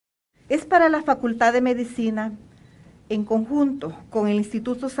Es para la Facultad de Medicina, en conjunto con el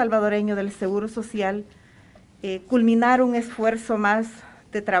Instituto Salvadoreño del Seguro Social, culminar un esfuerzo más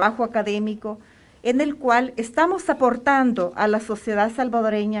de trabajo académico en el cual estamos aportando a la sociedad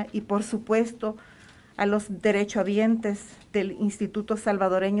salvadoreña y, por supuesto, a los derechohabientes del Instituto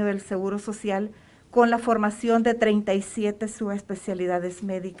Salvadoreño del Seguro Social con la formación de 37 subespecialidades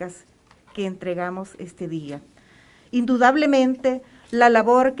médicas que entregamos este día. Indudablemente, la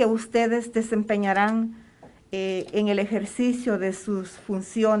labor que ustedes desempeñarán en el ejercicio de sus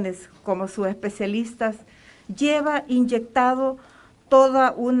funciones como subespecialistas lleva inyectado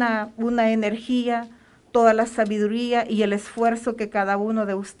toda una energía, toda la sabiduría y el esfuerzo que cada uno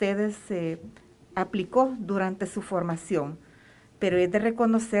de ustedes aplicó durante su formación. Pero es de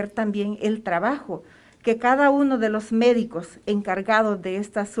reconocer también el trabajo que cada uno de los médicos encargados de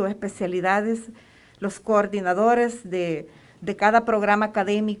estas subespecialidades, los coordinadores de cada programa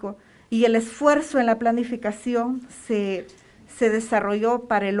académico y el esfuerzo en la planificación se desarrolló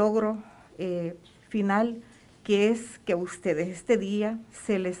para el logro final, que es que ustedes este día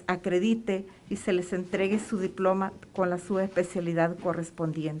se les acredite y se les entregue su diploma con la subespecialidad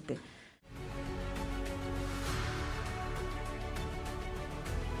correspondiente.